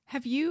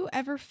Have you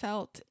ever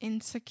felt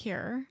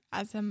insecure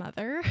as a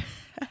mother?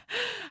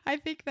 I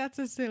think that's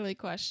a silly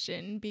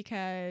question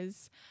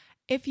because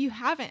if you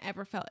haven't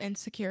ever felt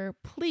insecure,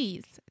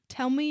 please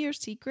tell me your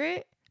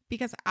secret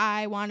because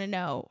I want to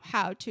know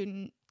how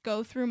to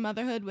go through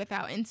motherhood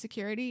without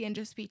insecurity and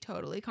just be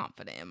totally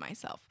confident in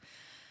myself.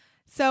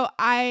 So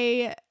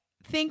I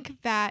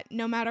think that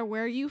no matter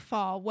where you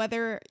fall,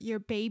 whether your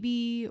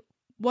baby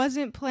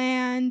wasn't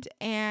planned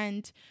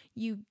and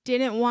you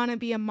didn't want to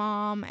be a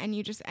mom and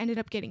you just ended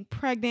up getting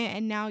pregnant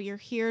and now you're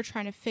here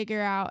trying to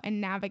figure out and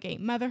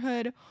navigate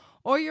motherhood,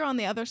 or you're on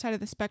the other side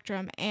of the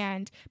spectrum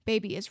and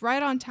baby is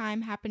right on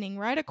time, happening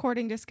right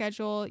according to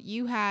schedule.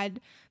 You had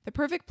the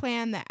perfect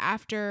plan that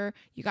after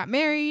you got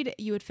married,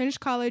 you would finish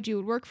college, you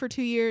would work for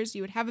 2 years,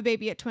 you would have a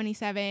baby at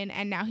 27,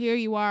 and now here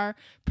you are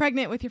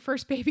pregnant with your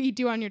first baby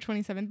due on your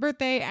 27th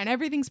birthday and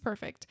everything's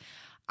perfect.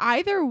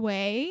 Either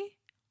way,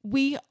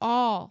 we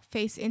all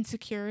face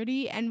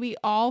insecurity and we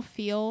all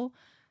feel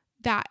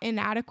that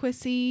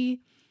inadequacy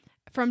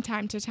from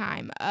time to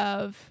time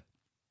of,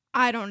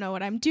 I don't know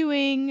what I'm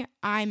doing,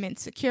 I'm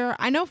insecure.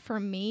 I know for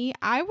me,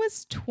 I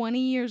was 20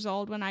 years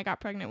old when I got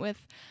pregnant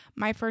with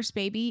my first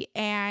baby,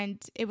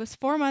 and it was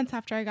 4 months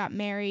after I got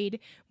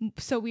married,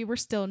 so we were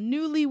still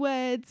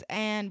newlyweds,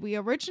 and we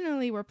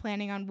originally were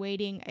planning on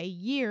waiting a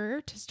year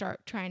to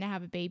start trying to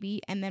have a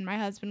baby, and then my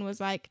husband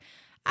was like,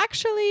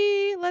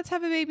 actually, let's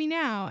have a baby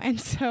now.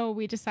 And so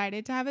we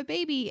decided to have a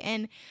baby,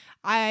 and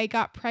I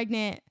got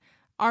pregnant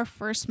our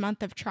first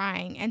month of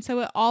trying. And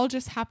so it all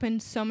just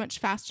happened so much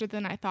faster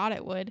than I thought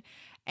it would.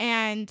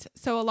 And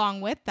so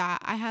along with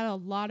that, I had a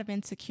lot of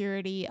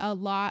insecurity, a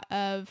lot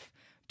of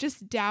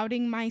just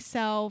doubting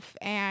myself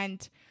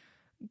and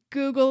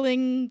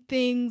Googling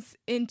things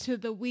into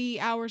the wee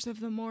hours of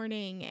the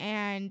morning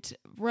and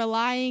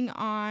relying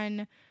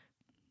on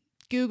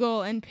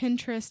Google and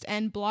Pinterest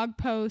and blog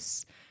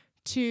posts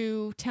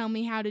to tell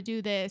me how to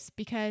do this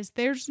because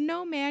there's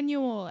no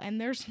manual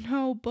and there's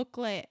no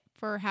booklet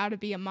for how to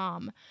be a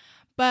mom.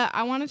 But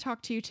I want to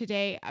talk to you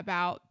today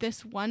about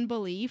this one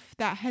belief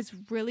that has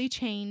really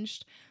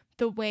changed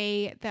the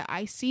way that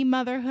I see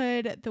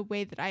motherhood, the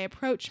way that I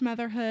approach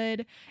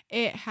motherhood.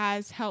 It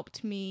has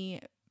helped me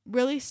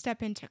really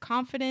step into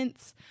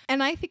confidence,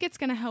 and I think it's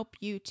going to help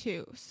you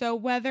too. So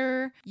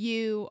whether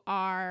you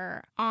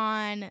are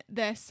on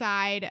the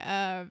side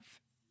of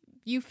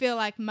you feel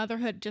like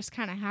motherhood just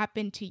kind of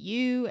happened to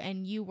you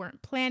and you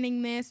weren't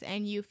planning this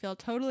and you feel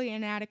totally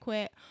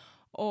inadequate,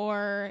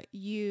 or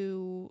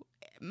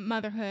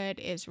motherhood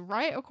is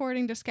right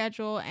according to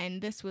schedule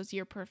and this was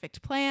your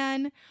perfect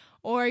plan,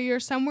 or you're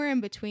somewhere in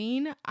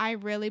between, I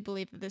really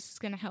believe that this is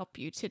going to help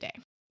you today.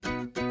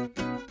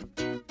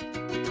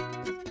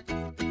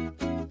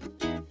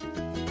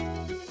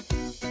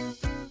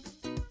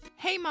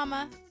 Hey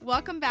mama,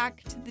 welcome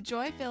back to the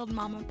Joy-Filled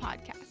Mama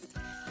podcast.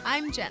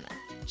 I'm Jenna,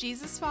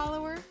 Jesus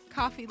follower,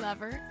 coffee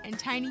lover, and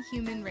tiny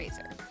human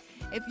raiser.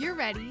 If you're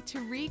ready to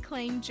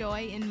reclaim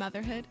joy in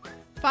motherhood,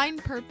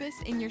 find purpose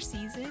in your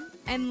season,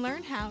 and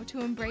learn how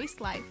to embrace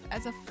life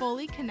as a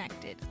fully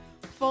connected,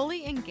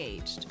 fully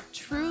engaged,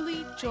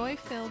 truly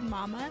joy-filled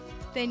mama,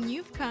 then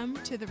you've come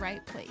to the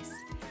right place.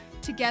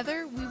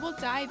 Together, we will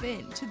dive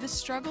into the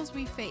struggles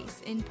we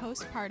face in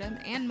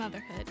postpartum and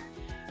motherhood,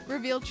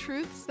 reveal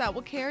truths that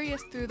will carry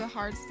us through the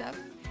hard stuff,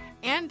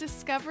 and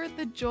discover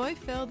the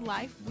joy-filled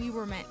life we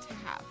were meant to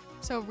have.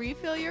 So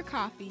refill your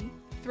coffee,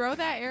 throw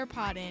that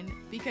AirPod in,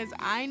 because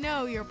I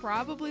know you're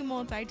probably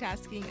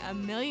multitasking a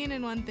million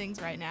and one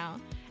things right now,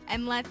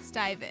 and let's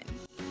dive in.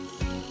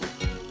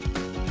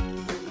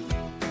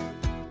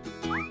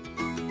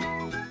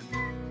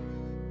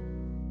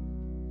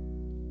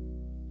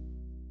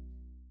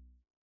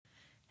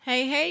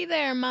 Hey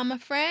there, mama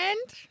friend.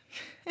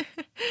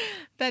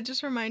 That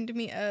just reminded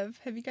me of,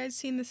 have you guys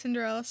seen the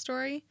Cinderella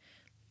story?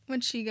 When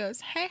she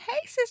goes, hey,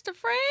 sister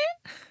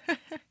friend.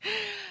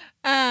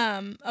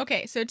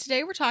 Okay, so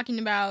today we're talking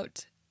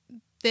about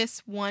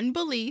this one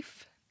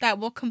belief that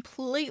will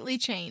completely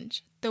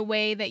change the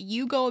way that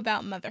you go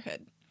about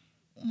motherhood.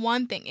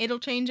 One thing, it'll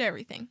change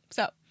everything.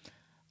 So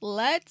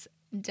let's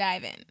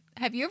dive in.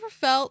 Have you ever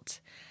felt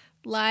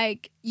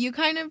like you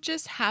kind of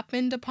just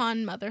happened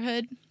upon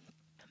motherhood?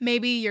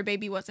 Maybe your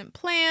baby wasn't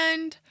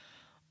planned,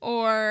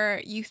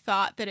 or you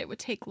thought that it would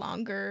take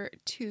longer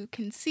to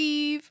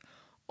conceive,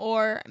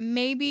 or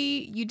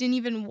maybe you didn't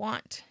even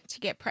want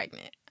to get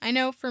pregnant. I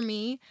know for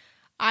me,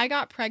 I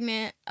got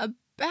pregnant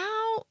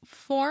about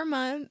 4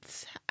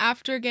 months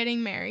after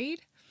getting married,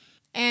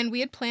 and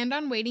we had planned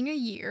on waiting a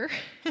year.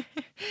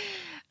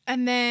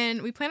 And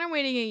then we planned on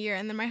waiting a year,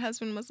 and then my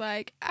husband was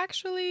like,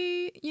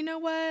 actually, you know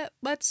what?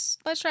 Let's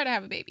try to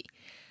have a baby.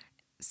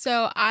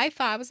 So I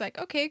was like,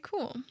 okay,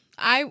 cool.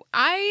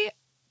 I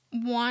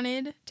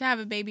wanted to have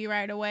a baby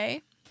right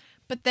away.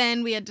 But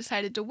then we had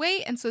decided to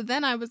wait, and so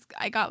then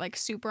I got like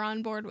super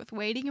on board with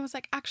waiting. It was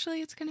like, actually,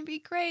 it's going to be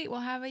great.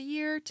 We'll have a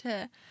year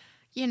to,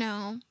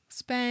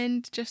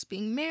 spend just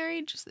being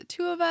married, just the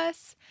two of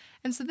us.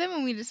 And so then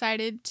when we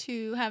decided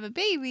to have a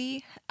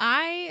baby,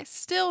 I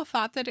still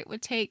thought that it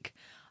would take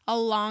a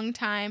long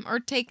time or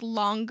take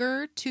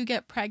longer to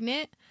get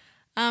pregnant.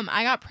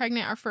 I got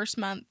pregnant our first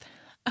month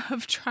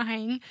of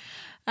trying.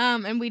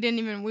 And we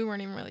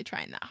weren't even really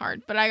trying that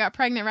hard, but I got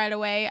pregnant right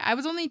away. I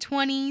was only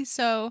 20,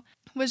 so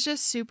was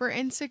just super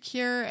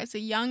insecure as a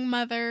young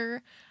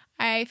mother.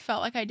 I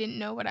felt like I didn't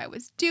know what I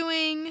was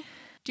doing.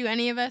 Do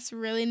any of us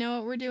really know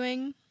what we're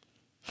doing?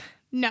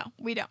 No,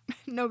 we don't.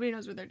 Nobody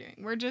knows what they're doing.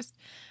 We're just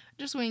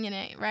winging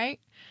it, right?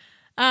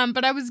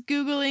 But I was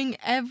Googling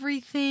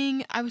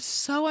everything. I was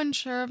so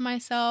unsure of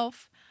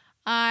myself.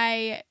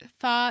 I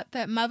thought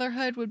that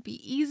motherhood would be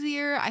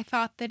easier. I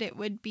thought that it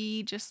would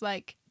be just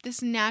like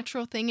this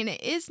natural thing, and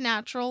it is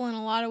natural in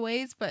a lot of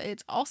ways, but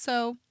it's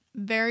also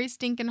very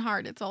stinking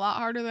hard. It's a lot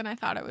harder than I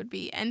thought it would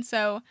be. And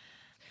so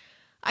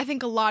I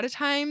think a lot of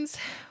times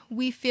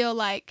we feel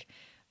like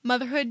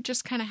motherhood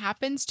just kind of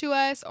happens to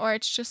us, or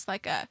it's just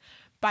like a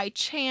by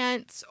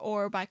chance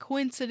or by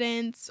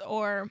coincidence,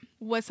 or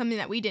was something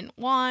that we didn't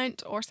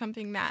want, or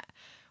something that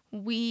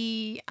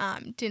we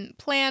didn't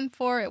plan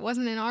for. It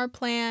wasn't in our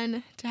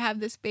plan to have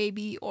this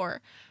baby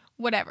or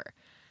whatever.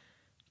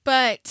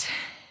 But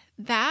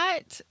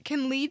that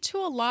can lead to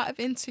a lot of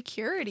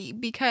insecurity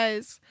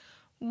because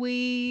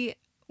we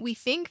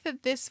think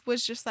that this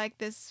was just like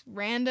this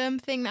random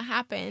thing that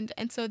happened.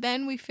 And so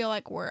then we feel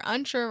like we're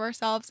unsure of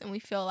ourselves, and we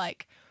feel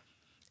like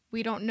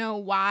we don't know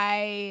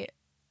why,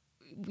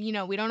 we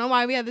don't know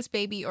why we have this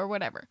baby or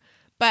whatever.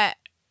 But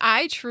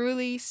I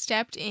truly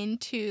stepped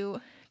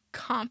into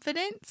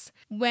confidence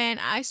when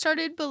I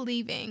started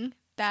believing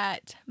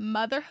that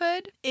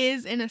motherhood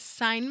is an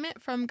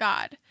assignment from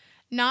God,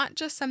 not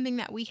just something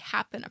that we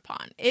happen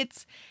upon.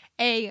 It's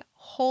a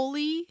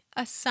holy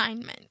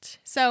assignment.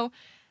 So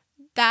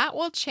that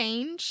will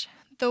change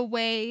the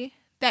way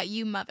that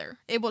you mother.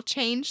 It will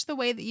change the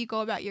way that you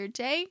go about your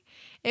day.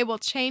 It will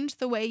change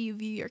the way you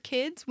view your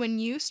kids when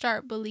you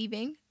start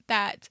believing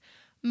that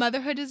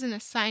motherhood is an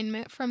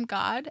assignment from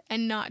God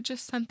and not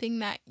just something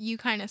that you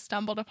kind of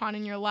stumbled upon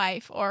in your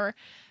life, or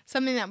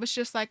something that was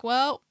just like,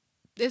 well,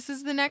 this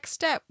is the next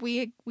step.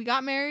 We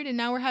got married and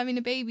now we're having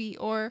a baby,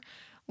 or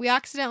we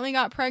accidentally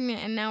got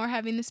pregnant and now we're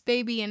having this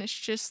baby, and it's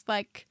just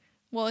like,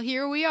 well,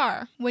 here we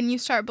are. When you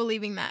start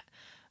believing that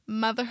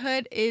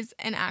motherhood is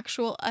an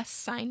actual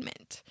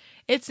assignment,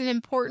 it's an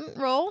important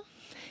role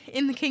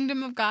in the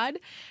kingdom of God,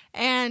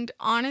 and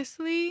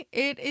honestly,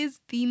 it is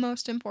the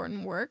most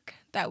important work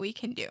that we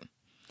can do.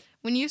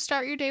 When you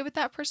start your day with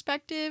that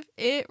perspective,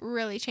 it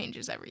really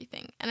changes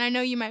everything. And I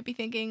know you might be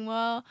thinking,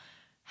 well,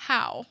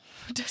 how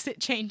does it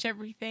change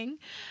everything?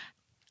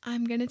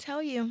 I'm going to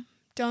tell you.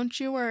 Don't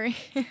you worry.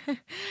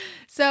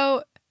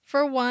 So,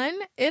 for one,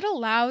 it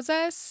allows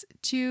us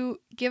to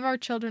give our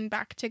children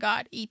back to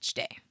God each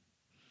day.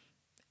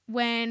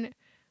 When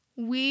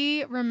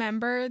we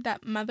remember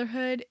that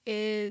motherhood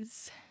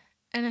is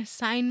an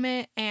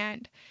assignment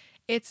and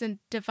it's a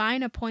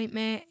divine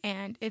appointment,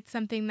 and it's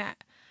something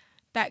that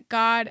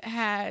God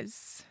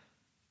has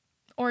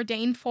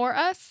ordained for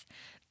us,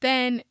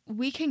 then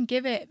we can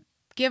give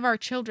our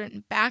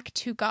children back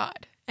to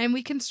God. And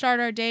we can start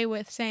our day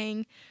with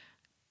saying,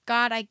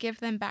 God, I give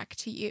them back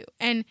to you.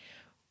 And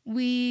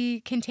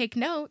we can take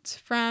notes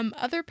from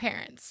other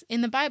parents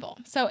in the Bible.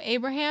 So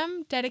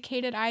Abraham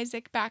dedicated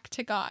Isaac back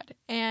to God.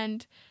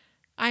 And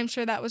I'm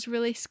sure that was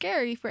really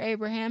scary for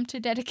Abraham to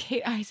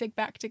dedicate Isaac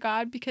back to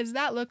God, because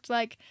that looked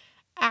like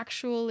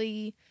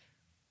actually,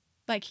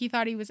 like he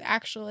thought he was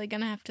actually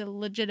going to have to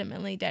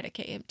legitimately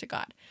dedicate him to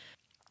God,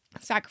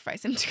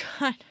 sacrifice him to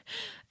God.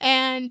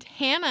 And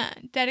Hannah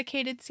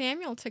dedicated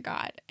Samuel to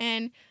God.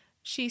 And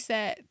she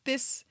said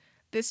this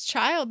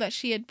child that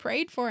she had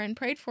prayed for and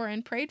prayed for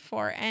and prayed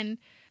for. And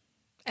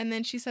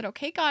then she said,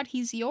 okay, God,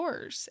 he's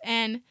yours.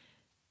 And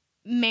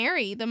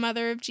Mary, the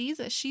mother of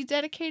Jesus, she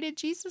dedicated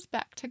Jesus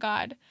back to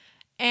God.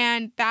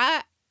 And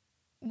that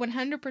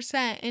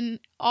 100% in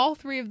all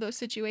three of those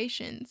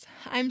situations,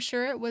 I'm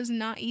sure it was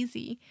not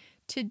easy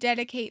to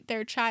dedicate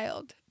their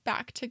child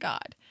back to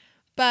God.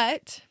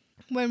 But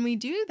when we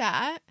do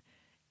that,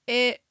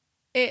 it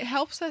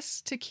helps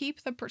us to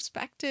keep the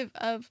perspective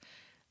of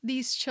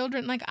these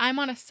children. Like, I'm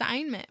on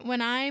assignment.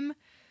 When I'm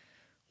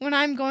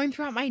going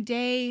throughout my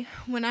day,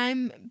 when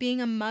I'm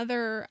being a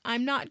mother,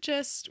 I'm not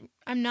just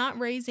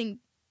raising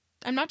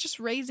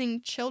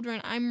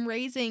children. I'm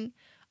raising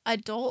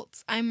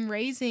adults. I'm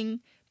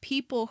raising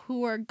people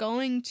who are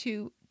going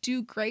to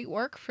do great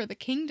work for the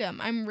kingdom.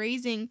 I'm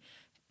raising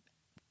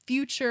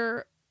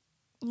future,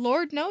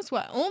 Lord knows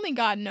what, only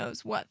God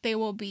knows what they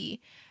will be.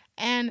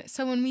 And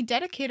so when we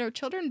dedicate our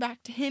children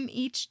back to Him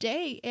each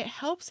day, it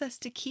helps us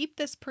to keep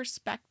this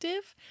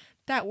perspective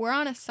that we're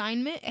on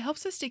assignment. It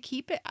helps us to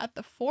keep it at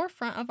the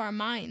forefront of our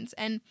minds,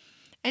 and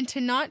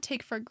to not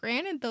take for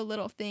granted the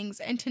little things,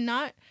 and to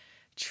not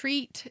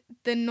treat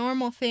the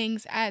normal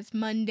things as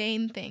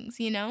mundane things,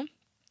 you know?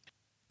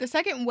 The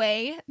second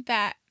way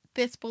that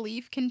this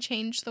belief can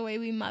change the way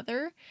we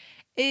mother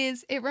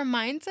is it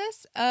reminds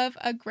us of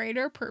a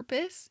greater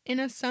purpose in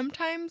a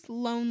sometimes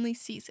lonely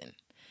season.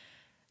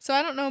 So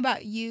I don't know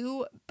about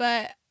you,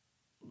 but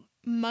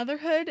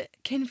motherhood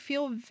can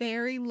feel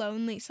very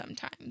lonely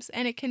sometimes,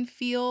 and it can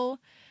feel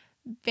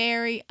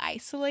very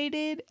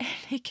isolated, and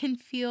it can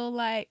feel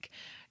like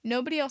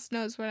nobody else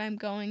knows what I'm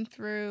going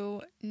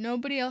through.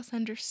 Nobody else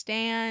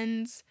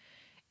understands.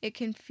 It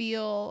can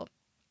feel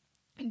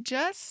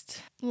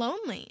just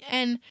lonely.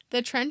 And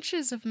the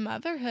trenches of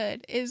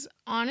motherhood is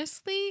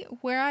honestly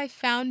where I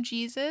found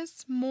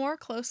Jesus more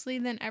closely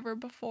than ever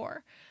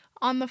before.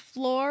 On the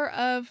floor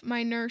of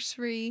my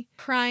nursery,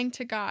 crying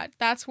to God.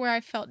 That's where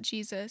I felt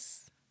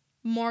Jesus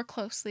more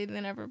closely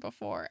than ever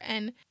before.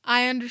 And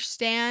I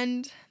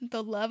understand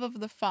the love of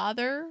the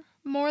Father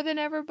more than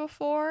ever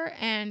before.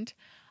 And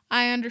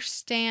I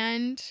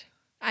understand,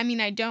 I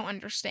don't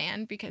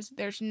understand because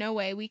there's no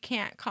way we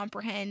can't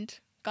comprehend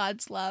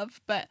God's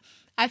love, but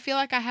I feel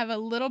like I have a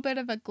little bit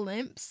of a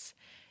glimpse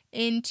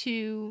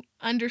into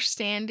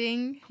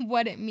understanding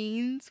what it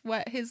means,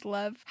 what his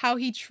love, how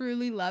he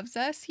truly loves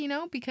us,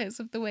 because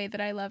of the way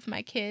that I love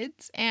my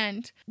kids.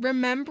 And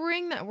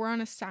remembering that we're on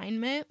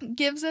assignment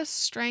gives us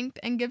strength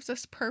and gives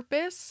us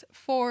purpose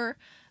for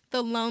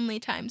the lonely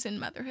times in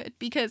motherhood.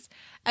 Because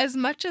as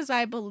much as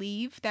I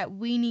believe that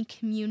we need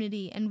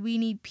community and we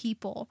need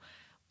people,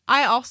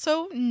 I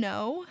also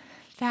know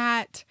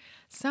that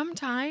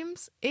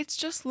sometimes it's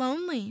just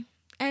lonely.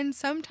 And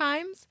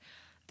sometimes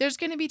there's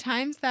going to be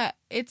times that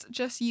it's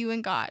just you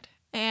and God,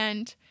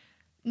 and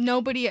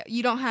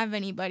you don't have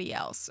anybody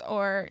else,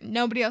 or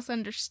nobody else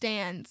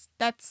understands.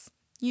 That's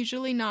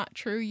usually not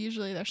true.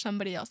 Usually there's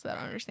somebody else that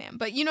don't understand.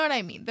 But you know what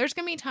I mean? There's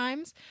going to be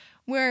times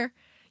where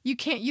you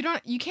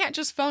can't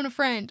just phone a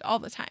friend all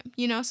the time,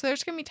 So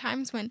there's going to be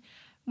times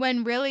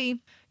when really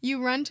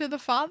you run to the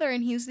Father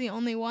and he's the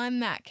only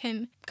one that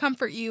can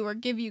comfort you or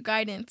give you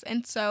guidance.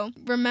 And so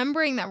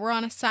remembering that we're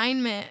on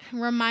assignment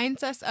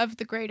reminds us of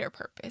the greater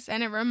purpose,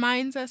 and it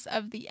reminds us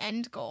of the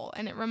end goal.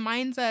 And it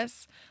reminds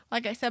us,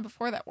 like I said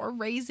before, that we're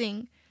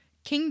raising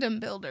kingdom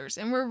builders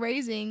and we're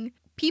raising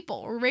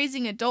people, we're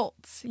raising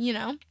adults,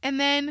 And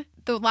then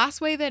the last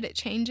way that it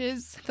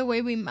changes the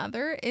way we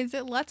mother is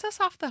it lets us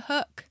off the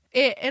hook.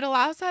 It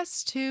allows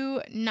us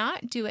to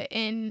not do it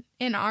in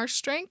our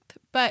strength,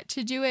 but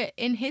to do it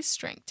in his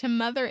strength, to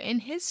mother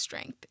in his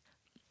strength.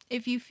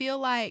 If you feel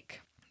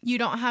like you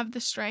don't have the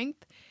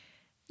strength,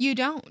 you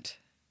don't,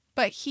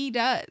 but he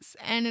does.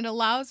 And it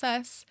allows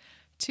us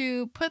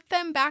to put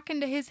them back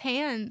into his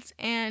hands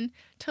and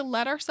to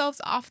let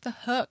ourselves off the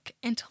hook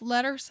and to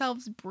let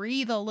ourselves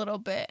breathe a little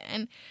bit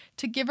and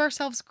to give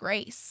ourselves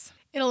grace.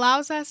 It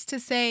allows us to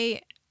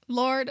say,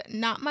 Lord,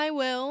 not my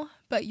will,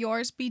 but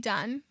yours be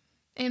done.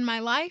 In my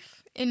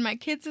life, in my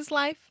kids'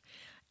 life,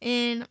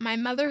 in my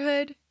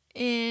motherhood,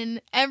 in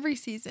every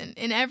season,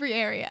 in every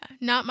area.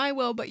 Not my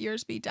will, but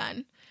yours be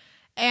done.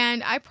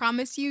 And I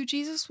promise you,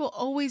 Jesus will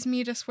always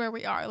meet us where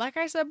we are. Like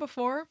I said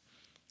before,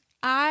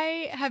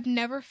 I have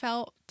never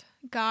felt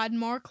God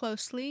more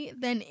closely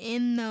than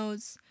in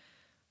those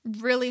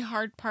really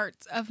hard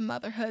parts of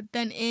motherhood,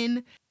 than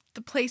in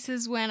the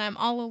places when I'm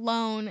all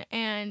alone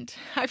and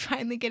I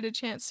finally get a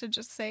chance to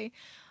just say,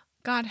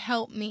 God,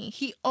 help me.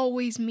 He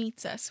always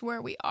meets us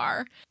where we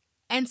are.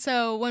 And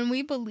so when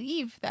we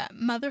believe that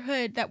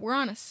motherhood, that we're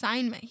on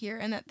assignment here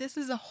and that this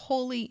is a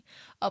holy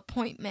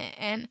appointment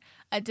and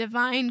a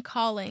divine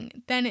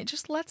calling, then it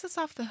just lets us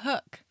off the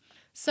hook.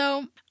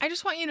 So I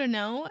just want you to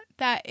know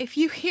that if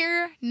you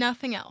hear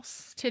nothing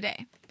else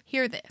today,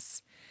 hear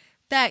this,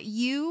 that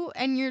you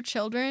and your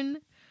children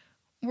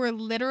were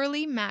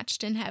literally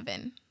matched in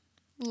heaven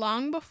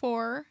long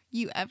before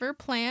you ever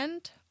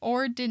planned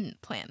or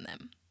didn't plan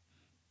them.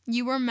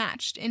 You were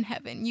matched in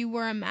heaven. You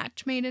were a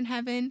match made in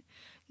heaven.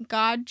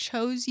 God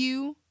chose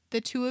you,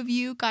 the two of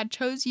you. God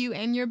chose you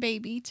and your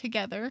baby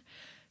together,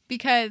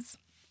 because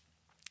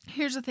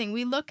here's the thing.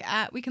 We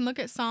can look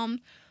at Psalm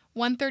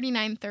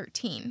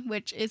 139:13,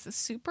 which is a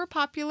super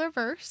popular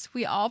verse.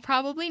 We all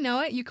probably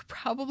know it. You could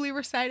probably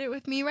recite it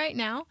with me right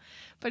now.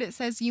 But it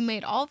says, you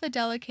made all the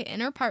delicate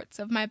inner parts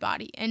of my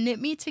body and knit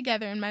me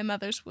together in my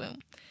mother's womb.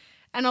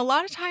 And a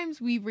lot of times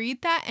we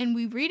read that and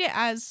we read it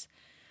as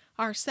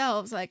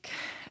ourselves,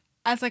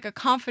 as a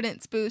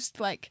confidence boost,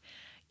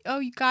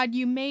 oh God,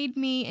 you made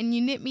me and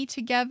you knit me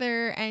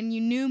together and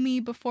you knew me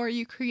before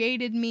you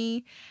created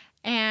me,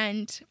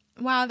 and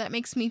wow, that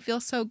makes me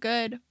feel so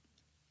good.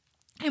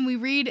 And we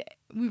read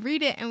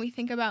it and we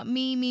think about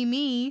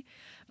me,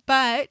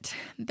 but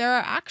there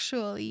are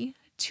actually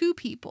two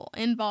people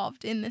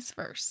involved in this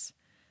verse.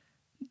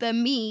 The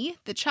me,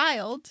 the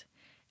child,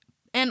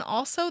 and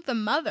also the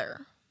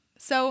mother.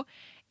 So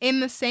in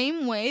the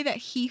same way that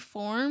he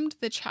formed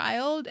the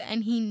child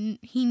and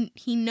he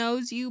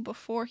knows you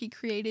before he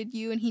created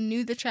you, and he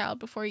knew the child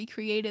before he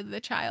created the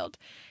child,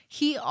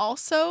 he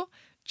also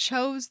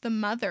chose the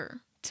mother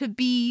to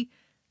be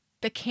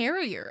the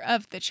carrier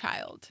of the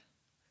child,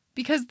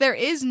 because there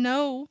is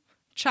no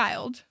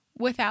child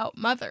without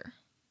mother.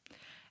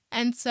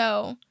 And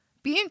so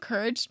be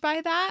encouraged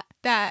by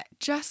that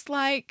just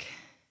like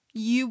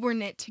you were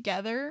knit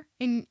together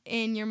in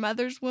your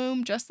mother's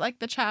womb, just like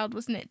the child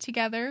was knit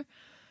together,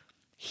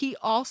 he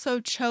also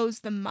chose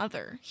the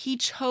mother. He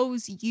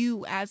chose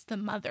you as the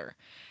mother.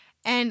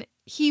 And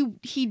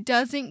he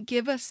doesn't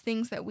give us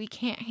things that we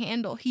can't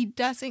handle. He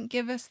doesn't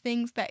give us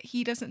things that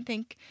he doesn't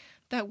think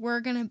that we're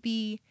going to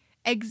be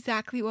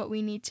exactly what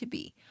we need to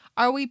be.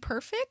 Are we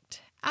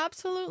perfect?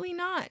 Absolutely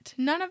not.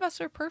 None of us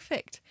are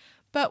perfect,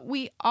 but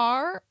we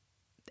are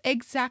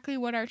exactly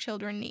what our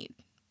children need.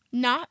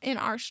 Not in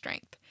our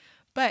strength,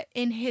 but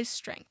in his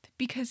strength,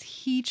 because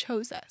he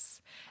chose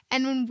us.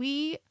 And when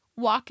we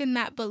walk in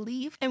that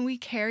belief and we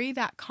carry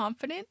that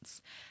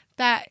confidence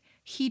that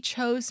he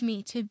chose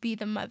me to be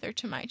the mother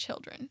to my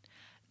children,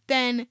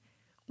 then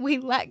we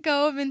let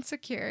go of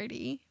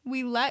insecurity.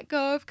 We let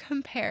go of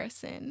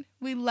comparison.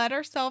 We let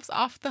ourselves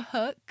off the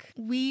hook.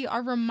 We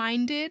are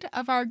reminded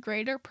of our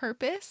greater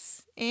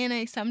purpose in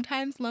a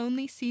sometimes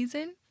lonely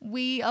season.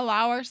 We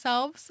allow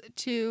ourselves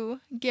to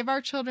give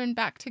our children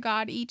back to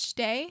God each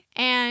day,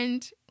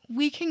 and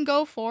we can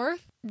go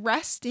forth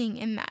resting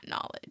in that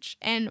knowledge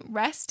and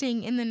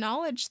resting in the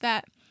knowledge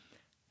that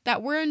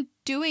we're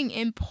doing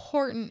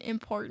important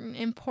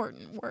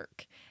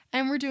work,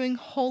 and we're doing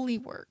holy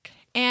work,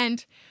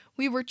 and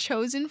we were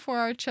chosen for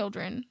our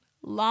children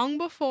long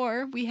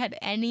before we had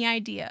any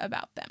idea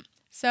about them.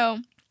 So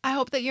I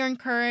hope that you're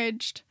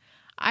encouraged.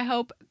 I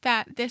hope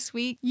that this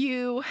week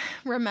you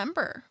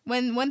remember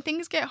when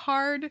things get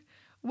hard,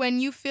 when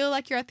you feel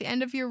like you're at the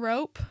end of your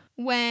rope,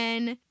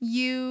 when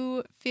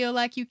you feel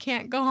like you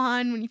can't go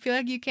on, when you feel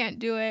like you can't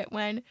do it,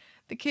 when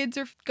the kids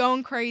are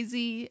going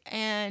crazy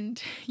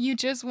and you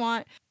just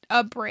want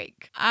a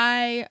break.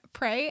 I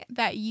pray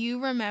that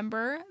you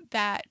remember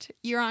that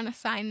you're on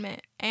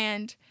assignment,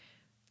 and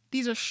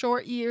these are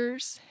short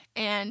years,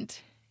 and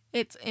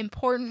it's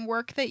important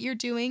work that you're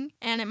doing,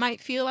 and it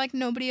might feel like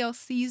nobody else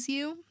sees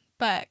you,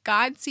 but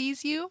God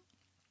sees you,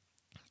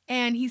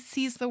 and he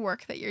sees the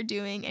work that you're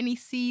doing, and he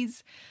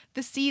sees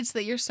the seeds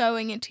that you're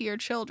sowing into your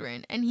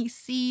children, and he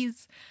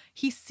sees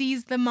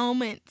the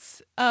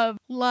moments of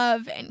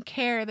love and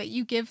care that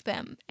you give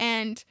them.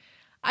 And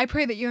I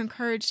pray that you're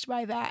encouraged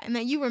by that, and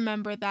that you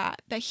remember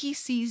that he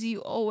sees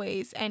you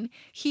always, and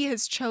he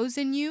has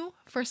chosen you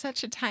for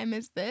such a time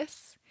as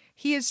this.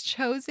 He has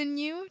chosen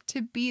you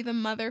to be the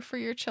mother for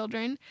your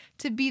children,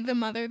 to be the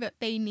mother that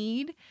they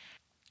need.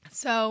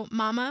 So,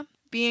 Mama,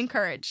 be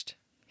encouraged.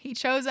 He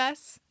chose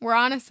us. We're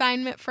on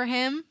assignment for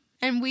him,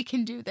 and we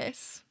can do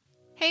this.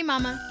 Hey,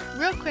 Mama,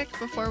 real quick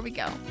before we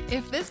go,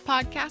 if this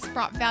podcast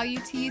brought value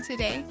to you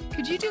today,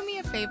 could you do me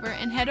a favor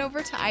and head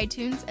over to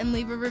iTunes and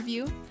leave a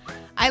review?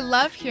 I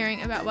love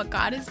hearing about what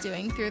God is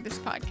doing through this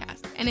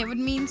podcast, and it would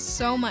mean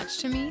so much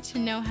to me to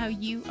know how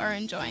you are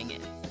enjoying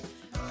it.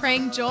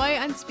 Praying joy,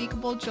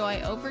 unspeakable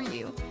joy over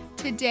you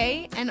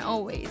today and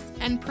always,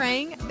 and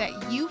praying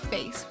that you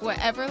face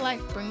whatever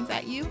life brings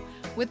at you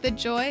with the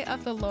joy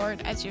of the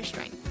Lord as your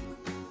strength.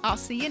 I'll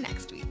see you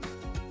next week.